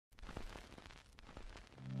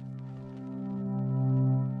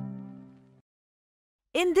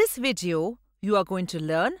In this video, you are going to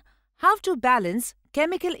learn how to balance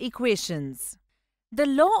chemical equations. The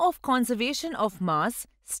law of conservation of mass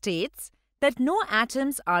states that no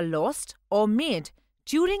atoms are lost or made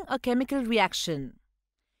during a chemical reaction.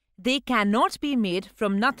 They cannot be made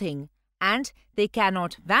from nothing and they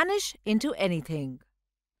cannot vanish into anything.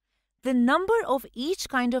 The number of each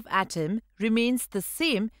kind of atom remains the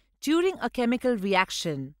same during a chemical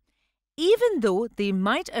reaction, even though they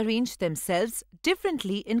might arrange themselves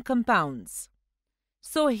differently in compounds.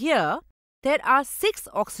 So here, there are 6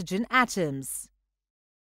 oxygen atoms.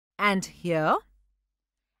 And here.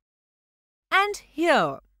 And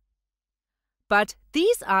here. But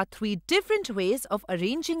these are 3 different ways of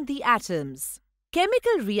arranging the atoms.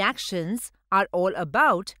 Chemical reactions are all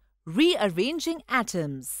about rearranging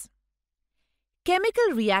atoms.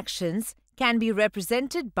 Chemical reactions can be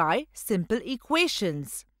represented by simple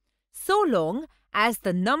equations, so long as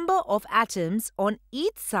the number of atoms on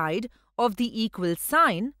each side of the equal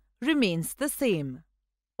sign remains the same.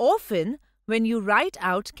 Often, when you write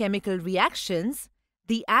out chemical reactions,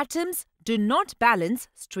 the atoms do not balance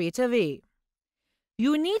straight away.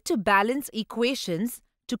 You need to balance equations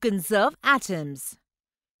to conserve atoms.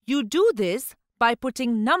 You do this by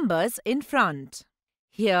putting numbers in front.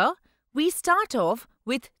 Here, we start off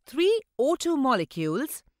with 3 O2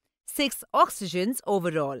 molecules, 6 oxygens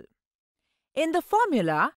overall. In the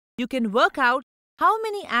formula, you can work out how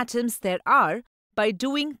many atoms there are by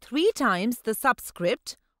doing 3 times the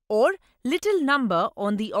subscript or little number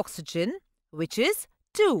on the oxygen, which is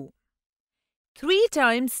 2. 3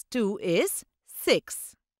 times 2 is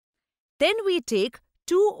 6. Then we take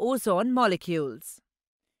 2 ozone molecules.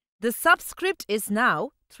 The subscript is now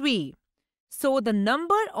 3. So the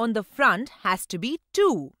number on the front has to be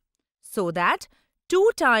 2, so that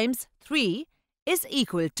 2 times 3 is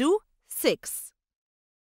equal to 6.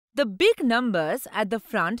 The big numbers at the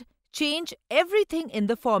front change everything in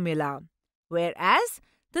the formula, whereas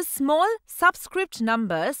the small subscript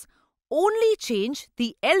numbers only change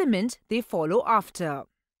the element they follow after.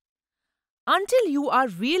 Until you are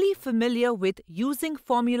really familiar with using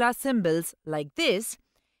formula symbols like this,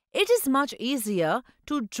 it is much easier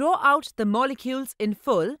to draw out the molecules in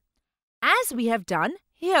full, as we have done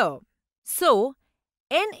here. So,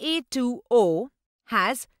 Na2O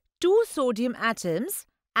has 2 sodium atoms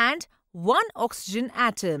and 1 oxygen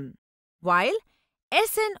atom, while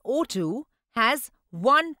SnO2 has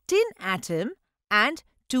 1 tin atom and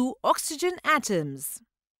 2 oxygen atoms.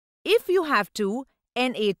 If you have 2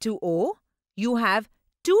 Na2O, you have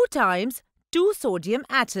 2 times 2 sodium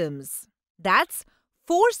atoms. That's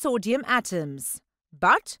 4 sodium atoms,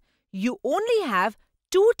 but you only have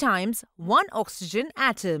 2 times 1 oxygen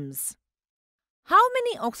atoms. How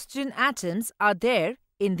many oxygen atoms are there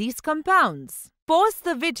in these compounds? Pause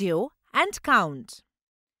the video and count.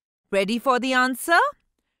 Ready for the answer?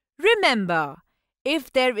 Remember,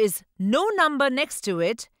 if there is no number next to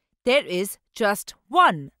it, there is just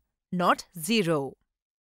 1, not 0.